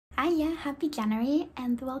Hiya, happy January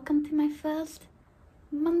and welcome to my first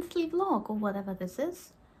monthly vlog or whatever this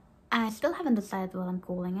is. I still haven't decided what I'm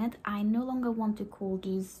calling it. I no longer want to call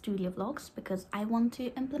these studio vlogs because I want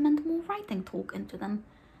to implement more writing talk into them,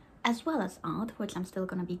 as well as art, which I'm still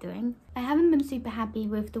gonna be doing. I haven't been super happy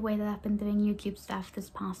with the way that I've been doing YouTube stuff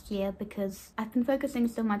this past year because I've been focusing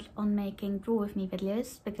so much on making draw with me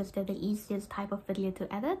videos because they're the easiest type of video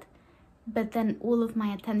to edit. But then all of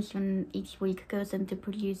my attention each week goes into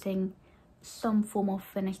producing some form of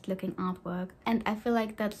finished looking artwork. And I feel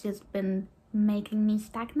like that's just been making me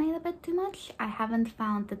stagnate a bit too much. I haven't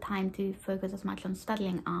found the time to focus as much on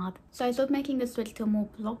studying art. So I thought making the switch to a more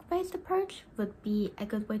blog-based approach would be a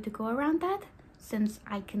good way to go around that, since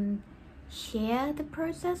I can share the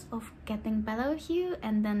process of getting better with you,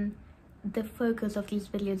 and then the focus of these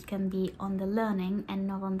videos can be on the learning and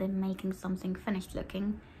not on the making something finished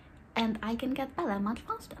looking. And I can get better much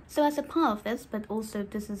faster. So as a part of this, but also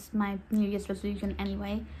this is my New Year's resolution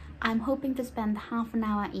anyway, I'm hoping to spend half an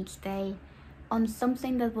hour each day on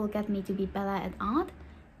something that will get me to be better at art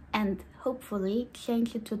and hopefully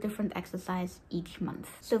change it to a different exercise each month.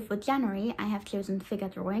 So for January, I have chosen figure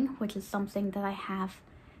drawing, which is something that I have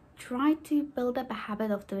tried to build up a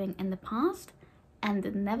habit of doing in the past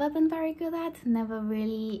and never been very good at, never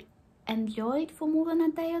really enjoyed for more than a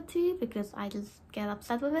day or two because I just get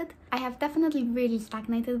upset with it. I have definitely really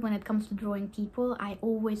stagnated when it comes to drawing people. I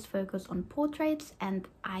always focus on portraits and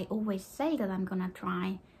I always say that I'm gonna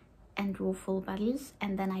try and draw full bodies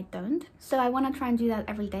and then I don't. So I want to try and do that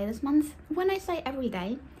every day this month. When I say every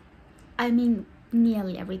day, I mean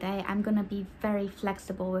nearly every day. I'm gonna be very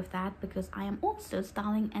flexible with that because I am also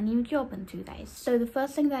starting a new job in 2 days. So the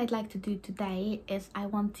first thing that I'd like to do today is I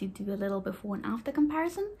want to do a little before and after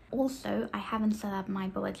comparison. Also, I haven't set up my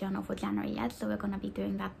bullet journal for January yet, so we're gonna be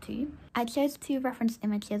doing that too. I chose 2 reference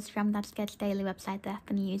images from that Sketch Daily website that I've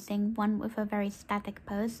been using, one with a very static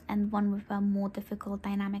pose and one with a more difficult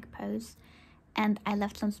dynamic pose. And I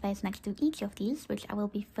left some space next to each of these, which I will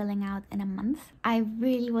be filling out in a month. I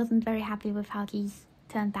really wasn't very happy with how these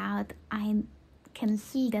turned out. I can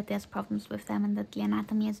see that there's problems with them and that the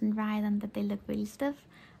anatomy isn't right and that they look really stiff.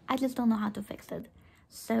 I just don't know how to fix it.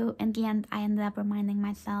 So in the end, I ended up reminding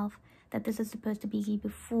myself that this is supposed to be the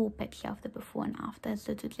before picture of the before and after.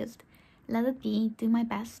 So to just let it be, do my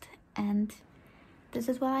best, and this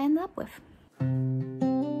is what I ended up with.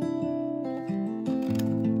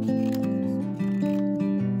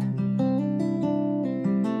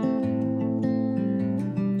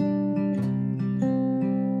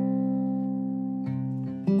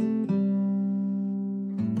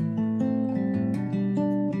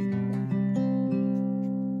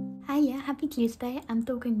 Happy Tuesday. I'm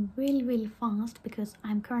talking really fast because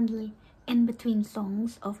I'm currently in between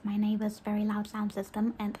songs of my neighbor's very loud sound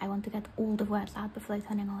system and I want to get all the words out before they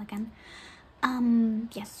turn it on again.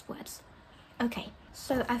 Yes, words. Okay,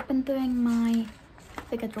 so I've been doing my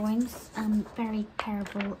figure drawings, very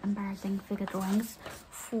terrible, embarrassing figure drawings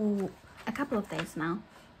for a couple of days now.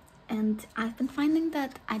 And I've been finding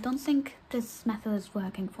that I don't think this method is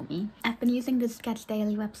working for me. I've been using the Sketch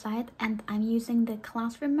Daily website and I'm using the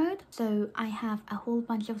classroom mode. So I have a whole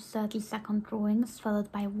bunch of 30-second drawings followed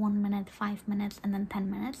by 1 minute, 5 minutes and then 10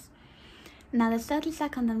 minutes. Now the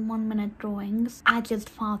 30-second and 1 minute drawings are just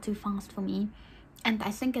far too fast for me. And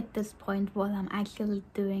I think at this point what I'm actually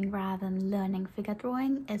doing rather than learning figure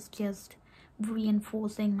drawing is just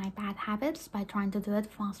reinforcing my bad habits by trying to do it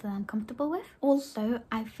faster than I'm comfortable with. Also,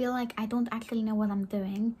 I feel like I don't actually know what I'm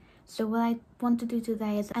doing. So what I want to do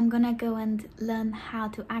today is I'm gonna go and learn how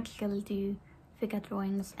to actually do figure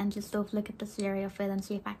drawings and just sort of look at the theory of it and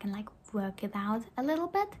see if I can like work it out a little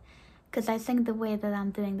bit. Because I think the way that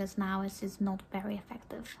I'm doing this now is not very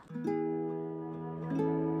effective.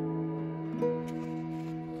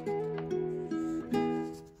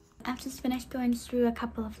 I've just finished going through a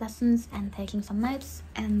couple of lessons and taking some notes,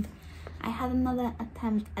 and I had another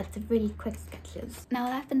attempt at the really quick sketches. Now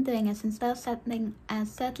what I've been doing is instead of setting a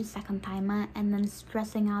 30-second timer and then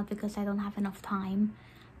stressing out because I don't have enough time,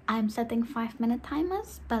 I'm setting 5-minute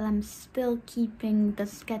timers, but I'm still keeping the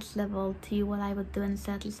sketch level to what I would do in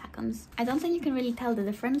 30 seconds. I don't think you can really tell the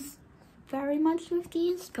difference very much with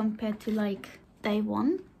these compared to like day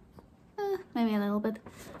one. Maybe a little bit,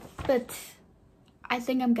 but I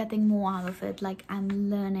think I'm getting more out of it, like I'm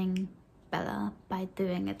learning better by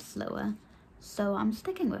doing it slower, so I'm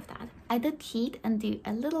sticking with that. I did cheat and do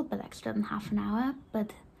a little bit extra than half an hour,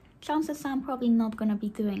 but chances are I'm probably not gonna be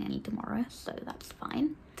doing any tomorrow, so that's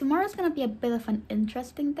fine. Tomorrow's gonna be a bit of an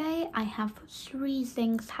interesting day. I have 3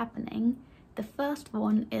 things happening The first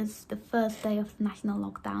one is the first day of the national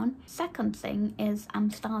lockdown. Second thing is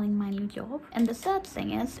I'm starting my new job. And the third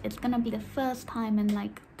thing is it's gonna be the first time in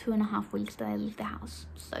like 2.5 weeks that I leave the house.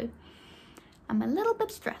 So I'm a little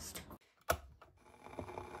bit stressed.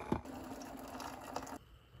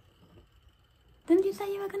 Didn't you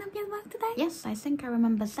say you were gonna be at work today? Yes, I think I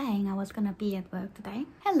remember saying I was gonna be at work today.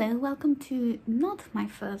 Hello, welcome to not my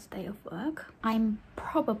first day of work. I'm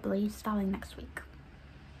probably starting next week.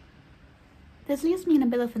 This leaves me in a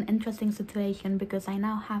bit of an interesting situation because I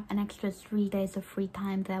now have an extra 3 days of free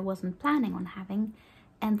time that I wasn't planning on having,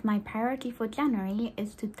 and my priority for January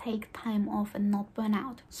is to take time off and not burn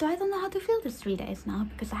out. So I don't know how to feel these 3 days now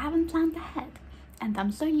because I haven't planned ahead, and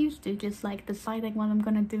I'm so used to just like deciding what I'm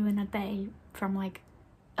gonna do in a day from like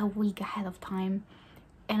a week ahead of time,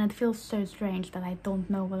 and it feels so strange that I don't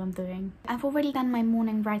know what I'm doing. I've already done my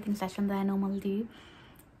morning writing session that I normally do,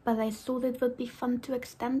 but I thought it would be fun to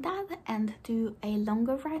extend that and do a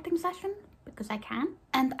longer writing session because I can.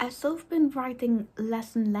 And I've sort of been writing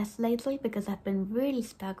less and less lately because I've been really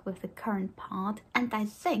stuck with the current part, and I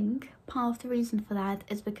think part of the reason for that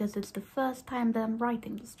is because it's the first time that I'm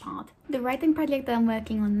writing this part. The writing project that I'm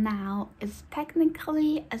working on now is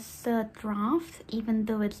technically a third draft, even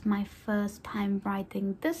though it's my first time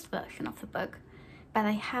writing this version of the book. But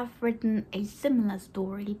I have written a similar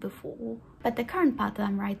story before. But the current part that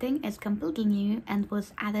I'm writing is completely new and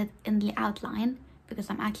was added in the outline because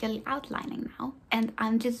I'm actually outlining now. And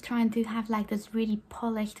I'm just trying to have like this really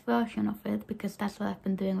polished version of it because that's what I've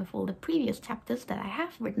been doing with all the previous chapters that I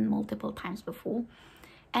have written multiple times before.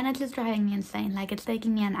 And it's just driving me insane. Like, it's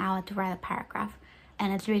taking me an hour to write a paragraph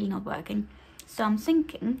and it's really not working. So I'm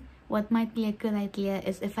thinking what might be a good idea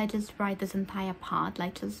is if I just write this entire part,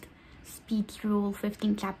 like just speed through all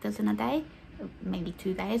 15 chapters in a day, maybe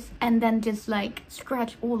 2 days, and then just like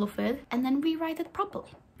scratch all of it and then rewrite it properly.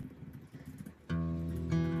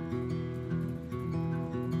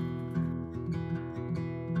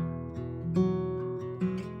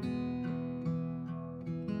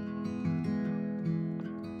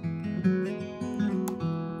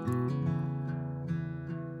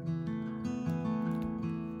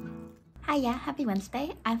 Hiya, happy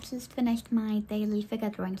Wednesday. I've just finished my daily figure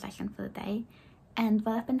drawing session for the day, and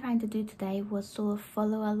what I've been trying to do today was sort of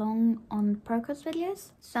follow along on progress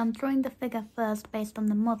videos. So I'm drawing the figure first based on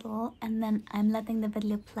the model, and then I'm letting the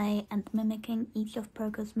video play and mimicking each of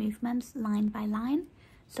Progress' movements line by line,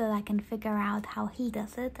 so that I can figure out how he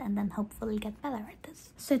does it and then hopefully get better at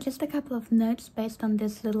this. So just a couple of notes based on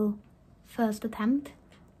this little first attempt.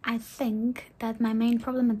 I think that my main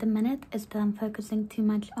problem at the minute is that I'm focusing too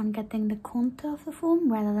much on getting the contour of the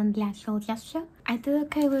form rather than the actual gesture. I do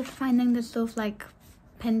okay with finding the sort of like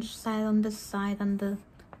pinch side on this side and the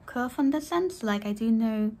curve on this end, so like I do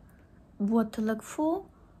know what to look for,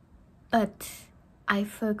 but I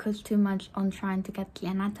focus too much on trying to get the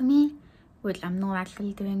anatomy, which I'm not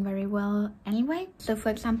actually doing very well anyway. So for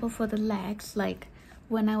example, for the legs, like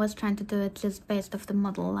when I was trying to do it just based off the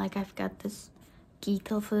model, like I've got this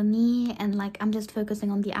detail for the knee and like I'm just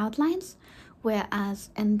focusing on the outlines,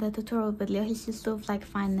 whereas in the tutorial video he's just sort of like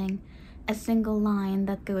finding a single line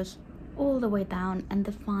that goes all the way down and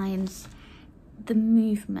defines the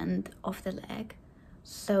movement of the leg.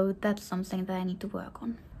 So that's something that I need to work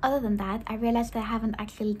on. Other than that, I realized I haven't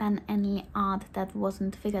actually done any art that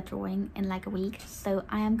wasn't figure drawing in like a week, so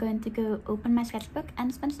I am going to go open my sketchbook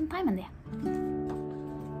and spend some time in there.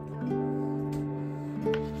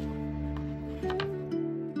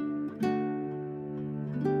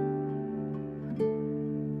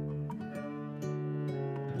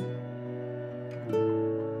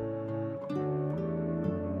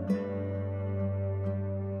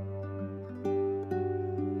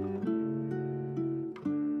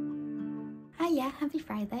 Yeah, happy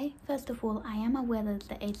Friday. First of all, I am aware that it's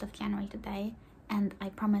the 8th of January today, and I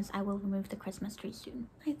promise I will remove the Christmas tree soon.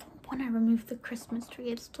 I don't want to remove the Christmas tree,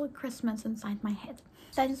 it's still Christmas inside my head.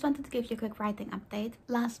 So I just wanted to give you a quick writing update.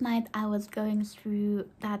 Last night I was going through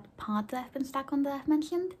that part that I've been stuck on that I've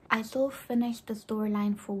mentioned. I sort of finished the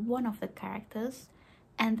storyline for one of the characters,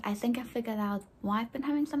 and I think I figured out why I've been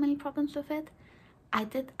having so many problems with it. I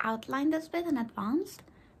did outline this bit in advance,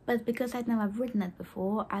 but because I'd never written it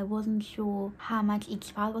before, I wasn't sure how much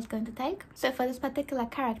each part was going to take. So for this particular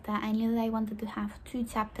character, I knew that I wanted to have 2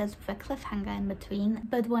 chapters with a cliffhanger in between,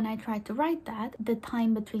 but when I tried to write that, the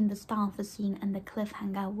time between the start of the scene and the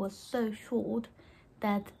cliffhanger was so short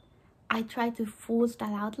that I tried to force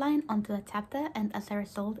that outline onto a chapter, and as a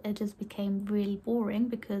result it just became really boring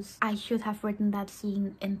because I should have written that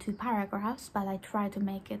scene in 2 paragraphs, but I tried to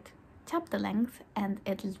make it chapter length and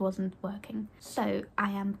it just wasn't working. So I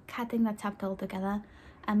am cutting that chapter altogether.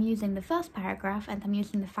 I'm using the first paragraph and I'm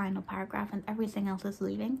using the final paragraph and everything else is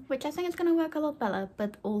leaving, which I think is gonna work a lot better,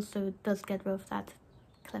 but also does get rid of that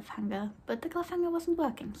cliffhanger. But the cliffhanger wasn't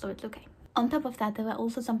working, so it's okay. On top of that, there were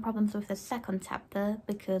also some problems with the second chapter,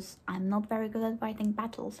 because I'm not very good at writing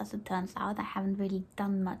battles, as it turns out. I haven't really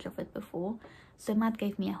done much of it before, so Matt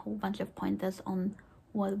gave me a whole bunch of pointers on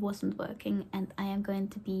what wasn't working, and I am going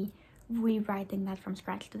to be rewriting that from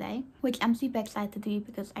scratch today, which I'm super excited to do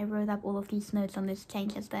because I wrote up all of these notes on these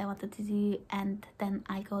changes that I wanted to do, and then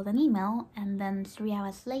I got an email, and then 3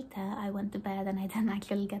 hours later I went to bed and I didn't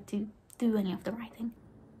actually get to do any of the writing.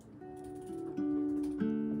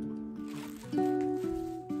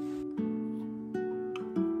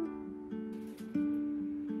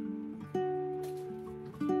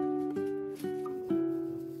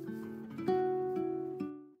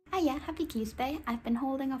 Yeah, happy Tuesday. I've been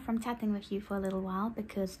holding off from chatting with you for a little while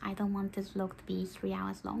because I don't want this vlog to be 3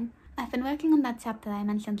 hours long. I've been working on that chapter I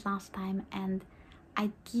mentioned last time, and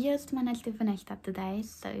I just managed to finish that today,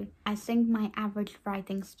 so I think my average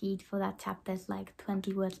writing speed for that chapter is like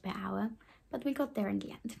 20 words per hour, but we got there in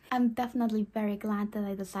the end. I'm definitely very glad that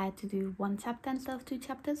I decided to do 1 chapter instead of 2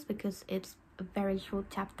 chapters because it's a very short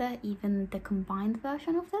chapter, even the combined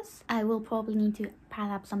version of this. I will probably need to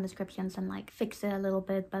pad up some descriptions and like fix it a little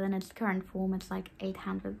bit, but in its current form it's like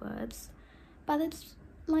 800 words. But it's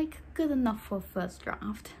like good enough for first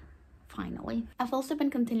draft, finally. I've also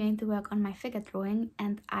been continuing to work on my figure drawing,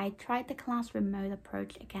 and I tried the classroom mode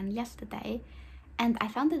approach again yesterday, and I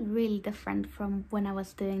found it really different from when I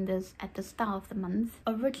was doing this at the start of the month.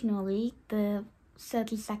 Originally, the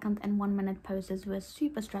 30-second and 1-minute poses were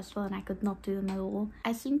super stressful and I could not do them at all.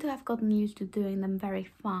 I seem to have gotten used to doing them very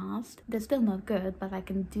fast. They're still not good, but I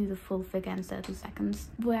can do the full figure in 30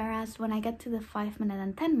 seconds. Whereas when I get to the 5-minute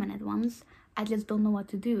and 10-minute ones, I just don't know what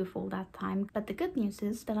to do with all that time. But the good news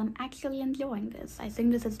is that I'm actually enjoying this. I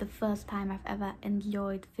think this is the first time I've ever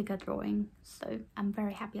enjoyed figure drawing, so I'm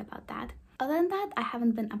very happy about that. Other than that, I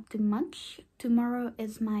haven't been up to much. Tomorrow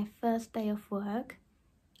is my first day of work,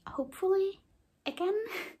 hopefully, again.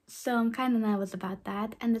 So I'm kind of nervous about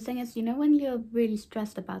that. And the thing is, you know, when you're really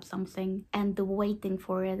stressed about something and the waiting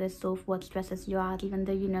for it is sort of what stresses you out, even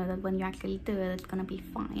though you know that when you actually do it, it's gonna be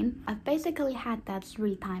fine. I've basically had that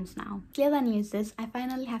 3 times now. The other news is I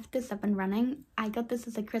finally have this up and running. I got this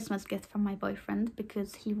as a Christmas gift from my boyfriend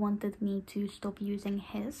because he wanted me to stop using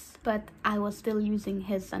his, but I was still using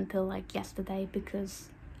his until like yesterday because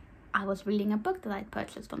I was reading a book that I'd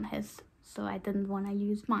purchased on his, so I didn't want to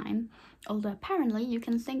use mine. Although apparently you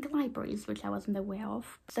can sync libraries, which I wasn't aware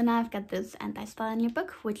of. So now I've got this and I start a new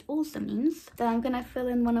book, which also means that I'm gonna fill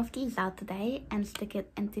in one of these out today and stick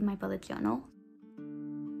it into my bullet journal.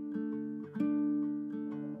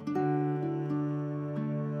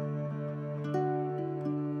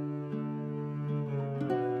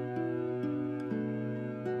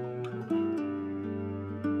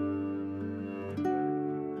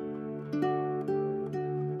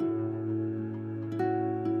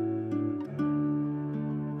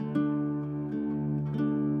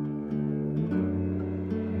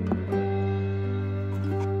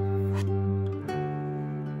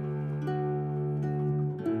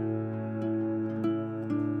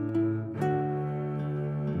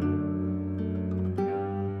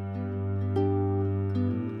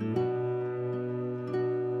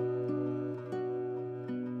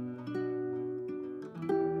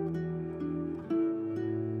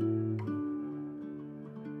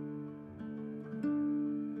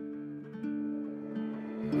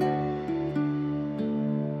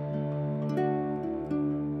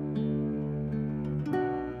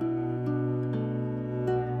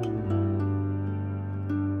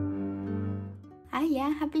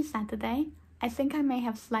 Yeah, happy Saturday. I think I may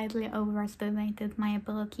have slightly overestimated my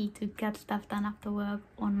ability to get stuff done after work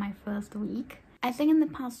on my first week. I think in the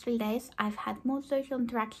past 3 days I've had more social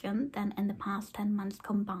interaction than in the past 10 months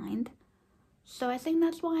combined. So I think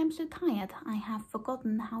that's why I'm so tired. I have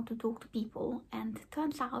forgotten how to talk to people, and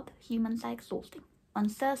turns out humans are exhausting. On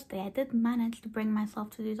Thursday I did manage to bring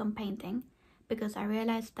myself to do some painting, because I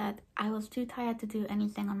realized that I was too tired to do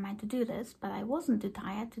anything on my to-do list, but I wasn't too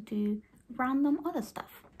tired to do random other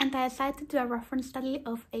stuff. And I decided to do a reference study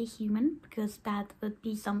of a human, because that would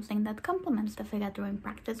be something that complements the figure drawing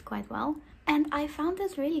practice quite well. And I found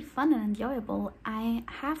this really fun and enjoyable. I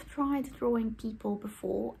have tried drawing people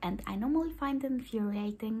before, and I normally find it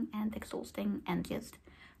infuriating and exhausting and just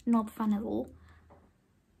not fun at all.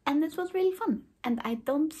 And this was really fun. And I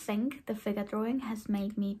don't think the figure drawing has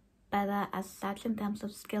made me better as such in terms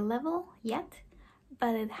of skill level yet,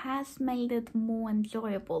 but it has made it more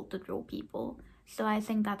enjoyable to draw people, so I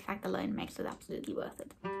think that fact alone makes it absolutely worth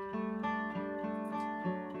it.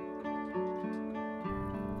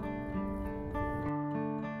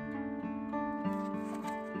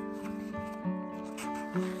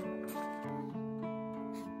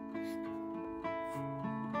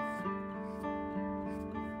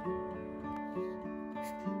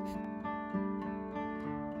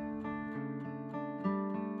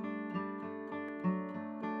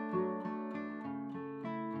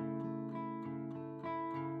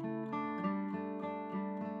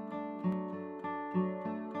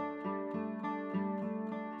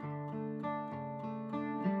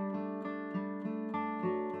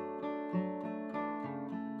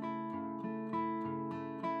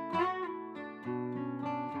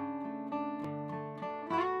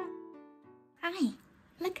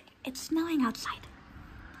 It's snowing outside.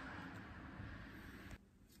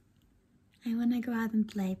 I wanna go out and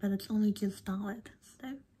play, but it's only just started,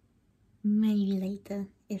 so maybe later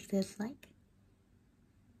if there's like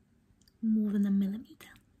more than a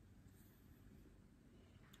millimeter.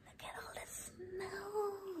 Look at all the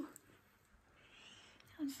snow.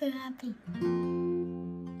 I'm so happy.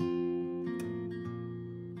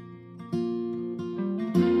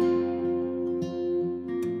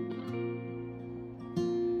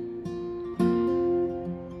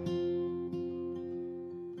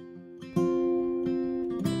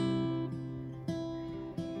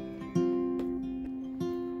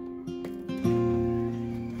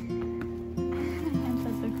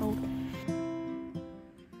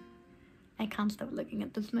 I can't stop looking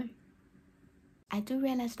at the snow. I do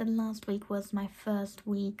realize that last week was my first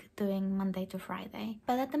week doing Monday to Friday.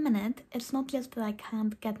 But at the minute, it's not just that I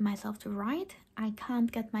can't get myself to write, I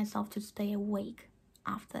can't get myself to stay awake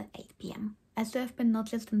after 8 p.m. I still have been not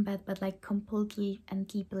just in bed, but like completely and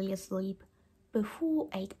deeply asleep before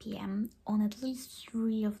 8 p.m. on at least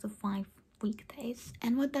 3 of the 5 weekdays.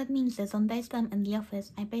 And what that means is on days that I'm in the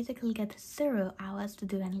office, I basically get 0 hours to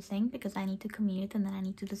do anything because I need to commute and then I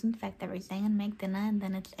need to disinfect everything and make dinner, and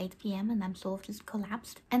then it's 8 p.m. and I'm sort of just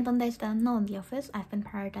collapsed. And on days that I'm not in the office, I've been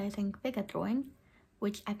prioritizing figure drawing,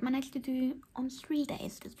 which I've managed to do on 3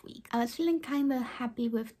 days this week. I was feeling kinda happy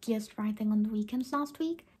with just writing on the weekends last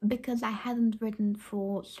week because I hadn't written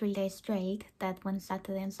for 3 days straight, that when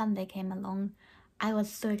Saturday and Sunday came along, I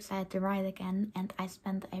was so excited to write again, and I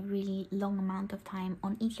spent a really long amount of time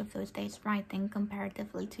on each of those days writing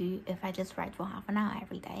comparatively to if I just write for half an hour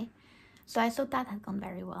every day. So I thought that had gone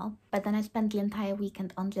very well. But then I spent the entire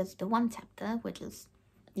weekend on just the 1 chapter, which is,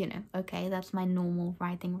 you know, okay, that's my normal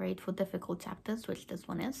writing rate for difficult chapters, which this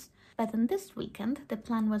one is. But then this weekend, the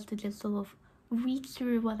plan was to just sort of read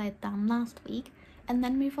through what I'd done last week and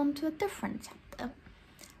then move on to a different chapter.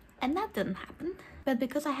 And that didn't happen. But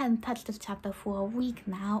because I hadn't touched this chapter for a week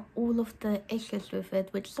now, all of the issues with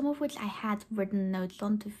it, some of which I had written notes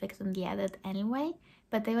on to fix in the edit anyway,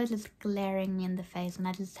 but they were just glaring me in the face and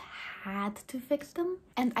I just had to fix them.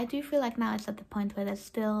 And I do feel like now it's at the point where there's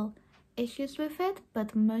still issues with it,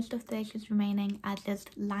 but most of the issues remaining are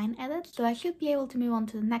just line edits. So I should be able to move on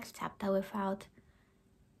to the next chapter without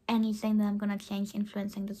anything that I'm gonna change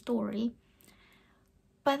influencing the story.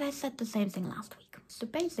 But I said the same thing last week. So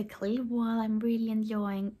basically, while I'm really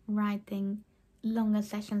enjoying writing longer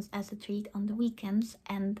sessions as a treat on the weekends,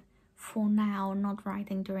 and for now not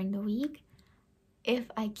writing during the week,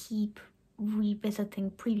 if I keep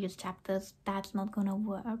revisiting previous chapters, that's not gonna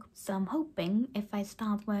work. So I'm hoping if I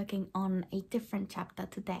start working on a different chapter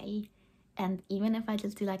today, and even if I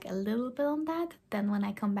just do like a little bit on that, then when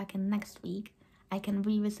I come back in next week, I can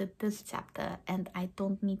revisit this chapter and I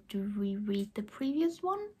don't need to reread the previous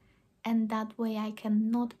one, and that way I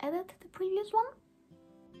can not edit the previous one.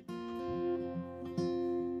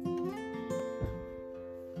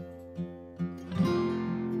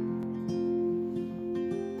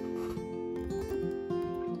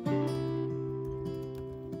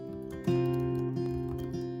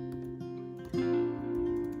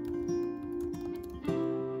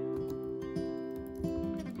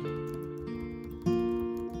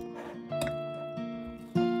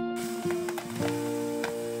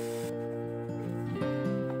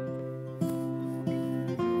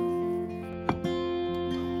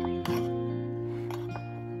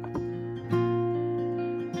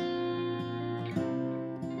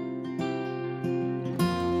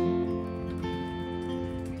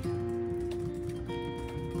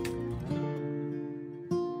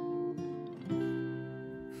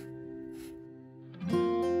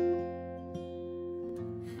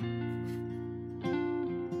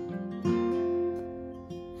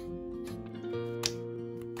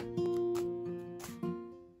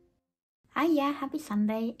 Yeah, happy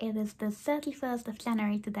Sunday. It is the 31st of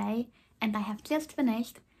January today, and I have just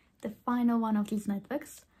finished the final one of these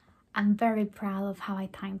notebooks. I'm very proud of how I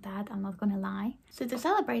timed that, I'm not gonna lie. So to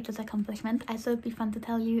celebrate this accomplishment, I thought it'd be fun to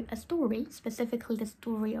tell you a story, specifically the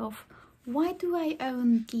story of why do I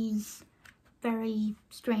own these very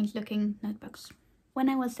strange looking notebooks. When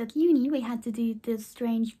I was at uni, we had to do this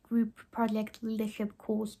strange group project leadership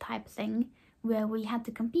course type thing, where we had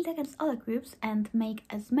to compete against other groups and make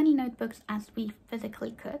as many notebooks as we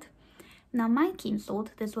physically could. Now my team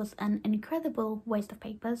thought this was an incredible waste of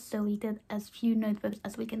paper, so we did as few notebooks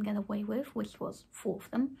as we can get away with, which was 4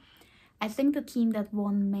 of them. I think the team that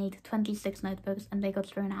won made 26 notebooks and they got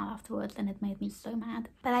thrown out afterwards, and it made me so mad.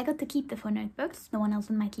 But I got to keep the 4 notebooks, no one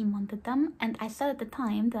else in my team wanted them, and I said at the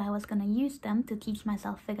time that I was gonna use them to teach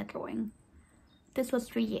myself figure drawing. This was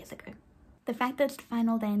 3 years ago. The fact that it's the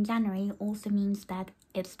final day in January also means that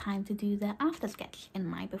it's time to do the after sketch in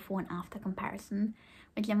my before and after comparison,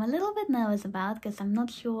 which I'm a little bit nervous about because I'm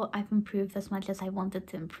not sure I've improved as much as I wanted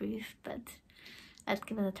to improve, but let's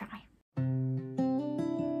give it a try.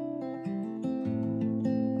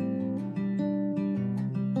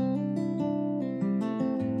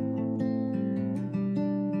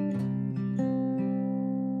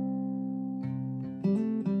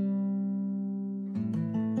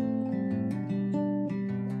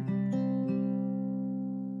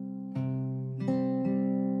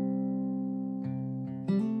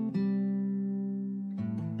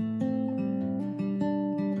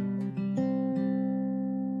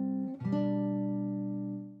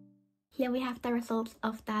 Here we have the results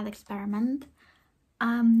of that experiment.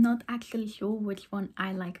 I'm not actually sure which one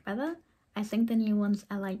I like better. I think the new ones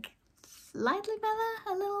are like slightly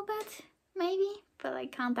better, a little bit, maybe, but I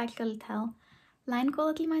can't actually tell. Line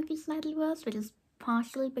quality might be slightly worse, which is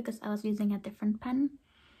partially because I was using a different pen.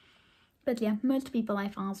 But yeah, most people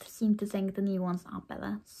I've asked seem to think the new ones are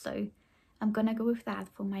better, so I'm gonna go with that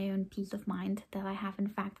for my own peace of mind, that I have in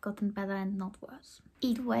fact gotten better and not worse.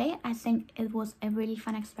 Either way, I think it was a really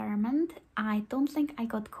fun experiment. I don't think I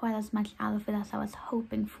got quite as much out of it as I was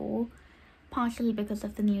hoping for, partially because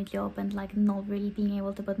of the new job and like not really being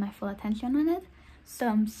able to put my full attention on it. So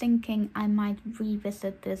I'm thinking I might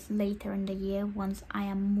revisit this later in the year once I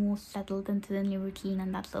am more settled into the new routine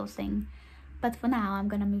and that sort of thing. But for now, I'm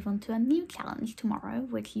gonna move on to a new challenge tomorrow,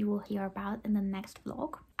 which you will hear about in the next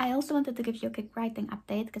vlog. I also wanted to give you a quick writing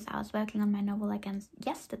update because I was working on my novel again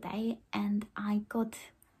yesterday and I got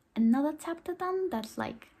another chapter done that's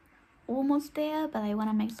like almost there, but I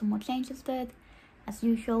want to make some more changes to it as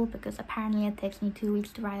usual because apparently it takes me 2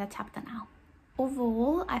 weeks to write a chapter now.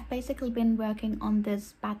 Overall, I've basically been working on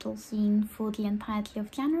this battle scene for the entirety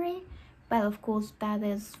of January, but of course that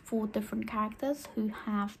is 4 different characters who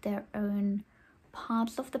have their own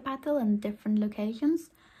parts of the battle in different locations.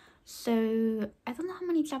 So I don't know how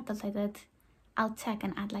many chapters I did. I'll check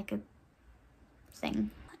and add like a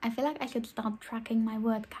thing. I feel like I should start tracking my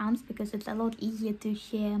word counts because it's a lot easier to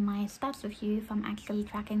share my stats with you if I'm actually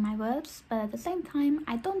tracking my words, but at the same time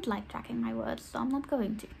I don't like tracking my words, so I'm not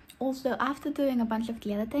going to. Also, after doing a bunch of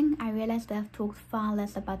the editing, I realized that I've talked far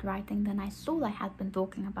less about writing than I thought I had been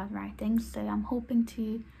talking about writing, so I'm hoping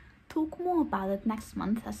to talk more about it next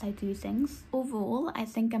month as I do things. Overall, I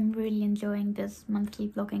think I'm really enjoying this monthly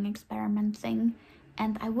vlogging experiment thing,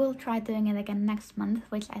 and I will try doing it again next month,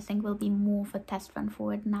 which I think will be more of a test run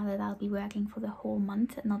for it now that I'll be working for the whole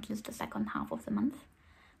month and not just the second half of the month,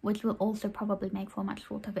 which will also probably make for a much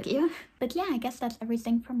shorter video. But yeah, I guess that's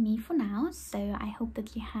everything from me for now, so I hope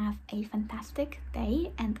that you have a fantastic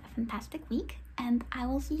day and a fantastic week, and I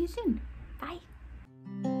will see you soon.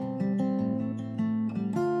 Bye!